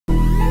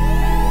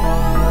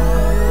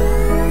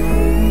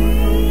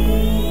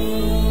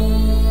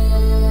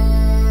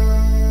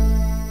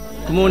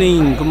Good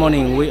morning, good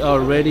morning. We are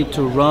ready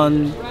to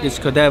run this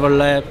cadaver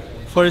lab,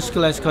 first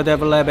class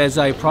cadaver lab, as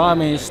I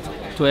promised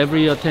to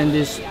every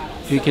attendee.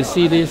 You can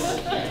see this.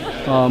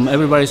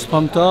 Everybody's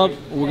pumped up.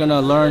 We're gonna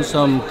learn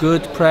some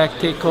good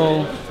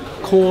practical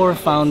core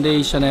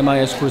foundation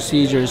MIS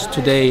procedures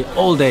today,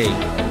 all day.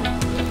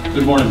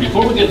 Good morning.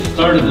 Before we get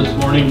started this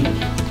morning,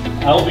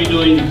 I'll be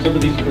doing some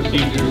of these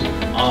procedures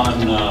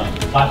on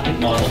plastic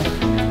models.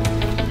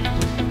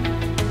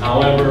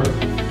 However,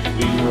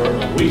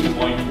 a weak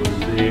point was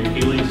the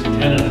Achilles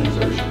tendon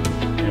insertion,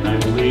 and I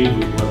believe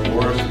with what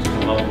Boris has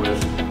come up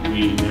with,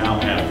 we now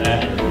have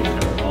that area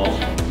covered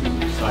also.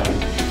 Exciting.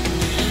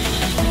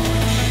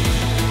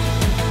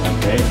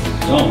 Okay,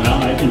 so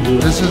now I can do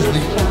it. This is the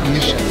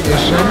initiation.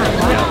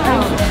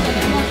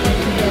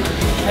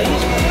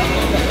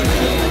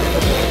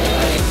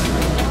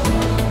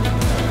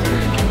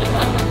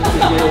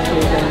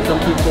 Some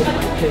people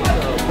might take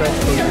breast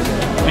cases.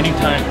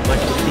 Anytime,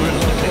 like the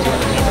students can take the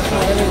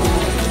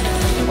hammer.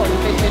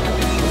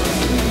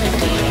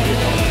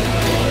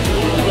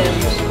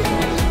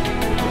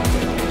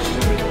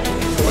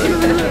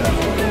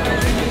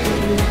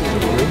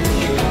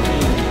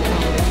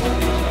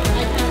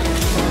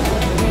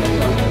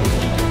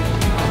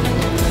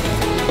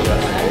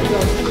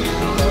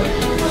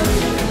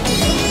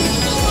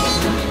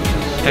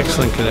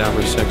 Excellent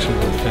cadaver section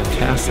with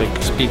fantastic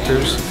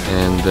speakers.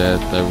 And that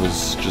I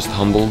was just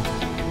humbled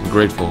and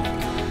grateful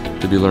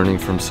to be learning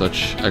from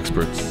such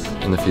experts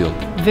in the field.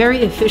 Very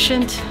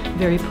efficient,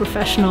 very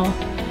professional,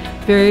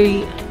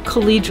 very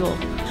collegial.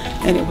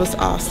 And it was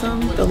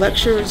awesome. The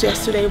lectures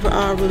yesterday were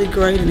all really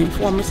great and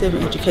informative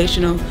and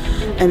educational.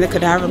 And the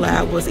cadaver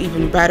lab was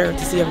even better to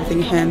see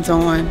everything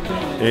hands-on.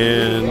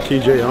 And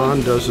TJ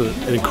On does an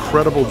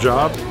incredible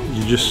job.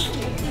 You just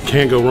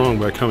can't go wrong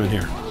by coming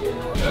here.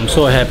 I'm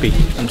so happy.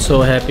 I'm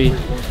so happy.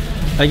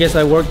 I guess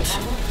I worked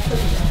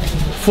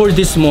for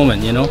this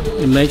moment, you know.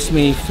 It makes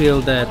me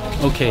feel that,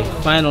 okay,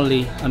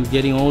 finally I'm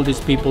getting all these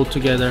people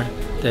together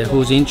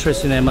who's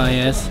interested in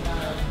MIS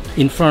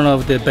in front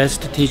of the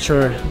best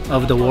teacher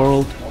of the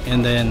world,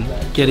 and then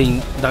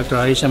getting Dr.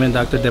 Aisham and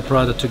Dr.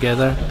 DePrada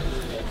together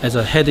as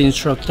a head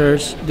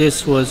instructors.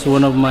 This was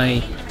one of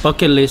my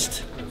bucket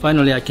list.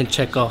 Finally I can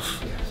check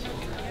off.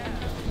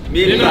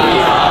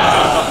 Minimially.